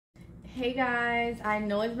Hey guys, I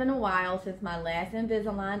know it's been a while since my last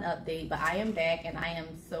Invisalign update, but I am back and I am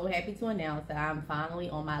so happy to announce that I'm finally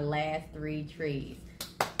on my last 3 trays.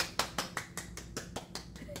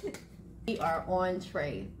 We are on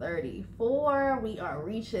tray 34. We are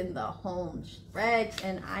reaching the home stretch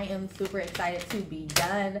and I am super excited to be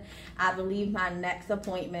done. I believe my next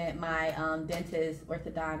appointment, my dentist,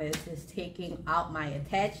 orthodontist is taking out my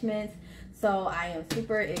attachments. So I am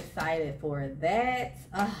super excited for that.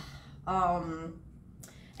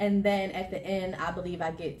 And then at the end, I believe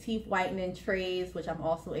I get teeth whitening trays, which I'm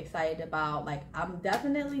also excited about. Like, I'm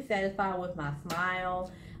definitely satisfied with my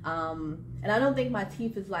smile. And I don't think my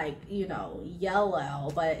teeth is like, you know,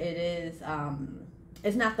 yellow, but it is,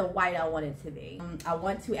 it's not the white I want it to be. I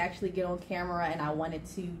want to actually get on camera and I wanted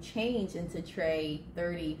to change into tray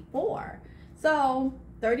 34. So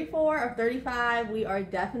 34 or 35, we are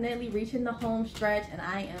definitely reaching the home stretch and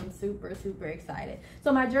I am super, super excited.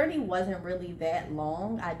 So my journey wasn't really that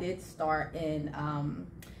long. I did start in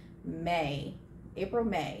April,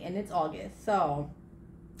 May, and it's August. So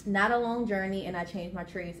not a long journey, and I change my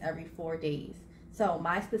trays every 4 days. So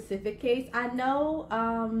my specific case, I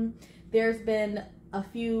know there's been a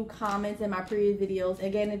few comments in my previous videos.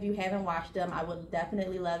 Again, if you haven't watched them, I would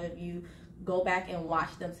definitely love if you go back and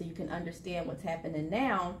watch them so you can understand what's happening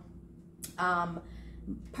now.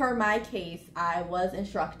 Per my case, I was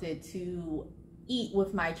instructed to eat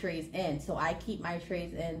with my trays in. So I keep my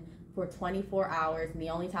trays in for 24 hours. And the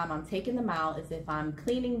only time I'm taking them out is if I'm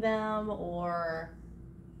cleaning them or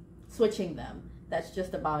switching them. That's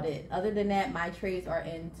just about it. Other than that, my trays are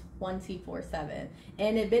in 24/7.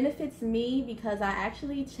 And it benefits me because I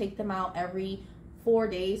actually take them out every 4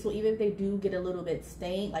 days. So even if they do get a little bit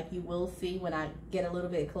stained, like you will see when I get a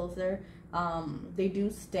little bit closer, they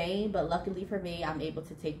do stain, but luckily for me, I'm able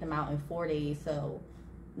to take them out in 4 days. So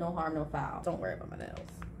no harm, no foul. Don't worry about my nails.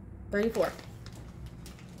 34.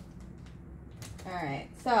 All right,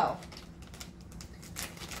 so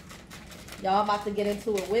y'all about to get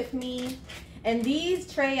into it with me. And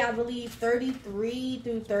these tray, I believe 33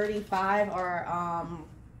 through 35 are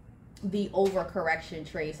the overcorrection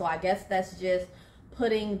tray. So I guess that's just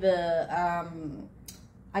putting the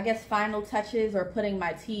I guess final touches, or putting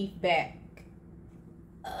my teeth back,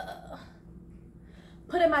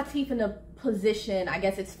 putting my teeth in a position. I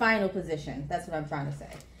guess it's final position. That's what I'm trying to say.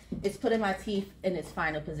 It's putting my teeth in its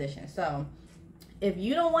final position. So if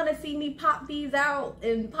you don't want to see me pop these out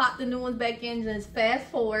and pop the new ones back in, just fast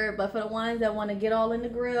forward. But for the ones that want to get all in the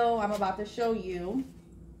grill, I'm about to show you,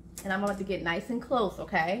 and I'm about to get nice and close,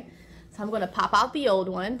 okay? So I'm going to pop out the old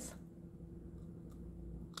ones.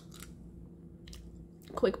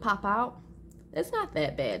 Quick pop out. It's not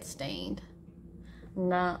that bad stained.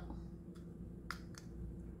 No.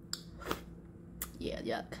 Yeah,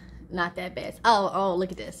 yuck. Not that bad. Oh,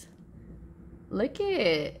 look at this. Look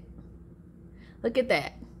at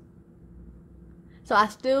that. So I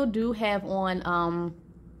still do have on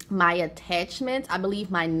my attachments. I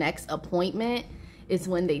believe my next appointment is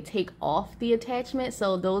when they take off the attachment.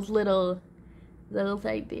 So those those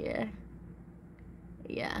right there,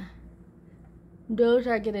 yeah, those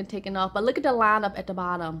are getting taken off. But look at the line up at the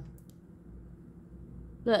bottom.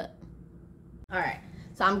 Look. All right,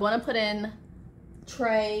 so I'm going to put in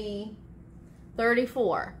tray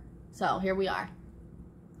 34. So here we are.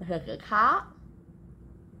 The top.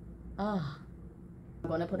 I'm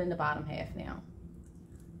going to put in the bottom half now.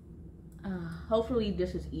 Hopefully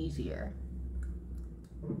this is easier.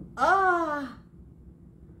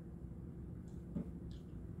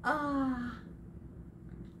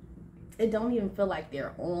 It don't even feel like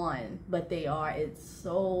they're on, but they are. It's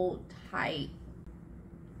so tight.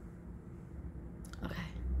 Okay,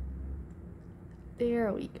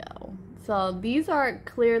 there we go. So these are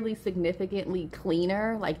clearly significantly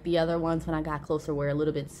cleaner. Like the other ones, when I got closer, were a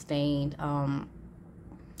little bit stained.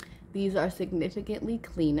 These are significantly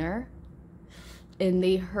cleaner, and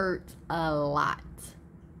they hurt a lot.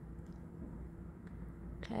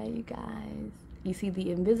 Okay, you guys, you see the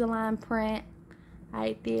Invisalign print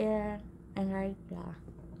right there and right there.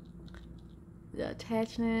 The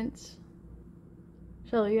attachments.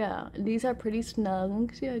 So yeah, these are pretty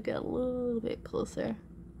snug. See, I get a little bit closer.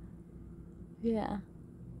 Yeah.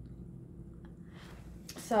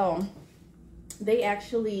 So they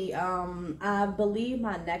actually, I believe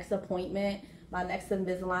my next appointment, my next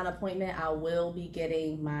Invisalign appointment, I will be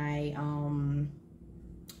getting my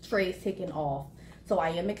trays taken off. So I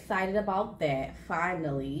am excited about that,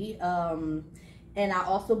 finally. And I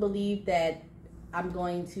also believe that I'm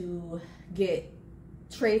going to get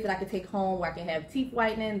trays that I can take home where I can have teeth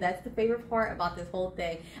whitening. That's the favorite part about this whole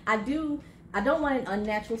thing. I do I don't want an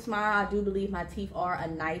unnatural smile. I do believe my teeth are a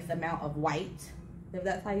nice amount of white, if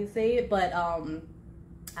that's how you say it. But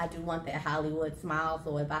I do want that Hollywood smile.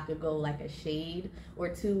 So if I could go like a shade or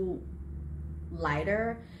two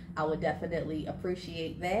lighter, I would definitely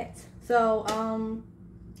appreciate that. So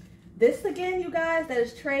this again, you guys, that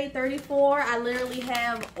is tray 34. I literally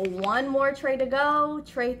have one more tray to go,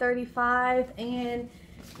 tray 35, and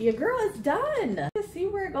your girl is done. Let's see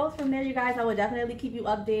where it goes from there, you guys. I will definitely keep you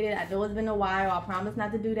updated. I know it's been a while. I promise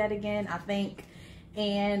not to do that again, I think.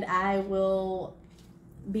 And I will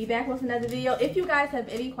be back with another video. If you guys have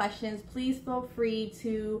any questions, please feel free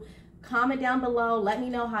to comment down below. Let me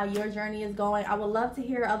know how your journey is going. I would love to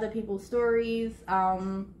hear other people's stories.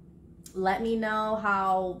 Let me know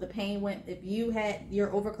how the pain went, if you had your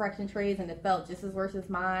overcorrection trays and it felt just as worse as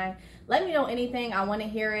mine. Let me know anything. I want to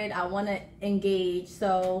hear it. I want to engage.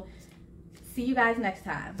 So see you guys next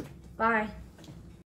time. Bye.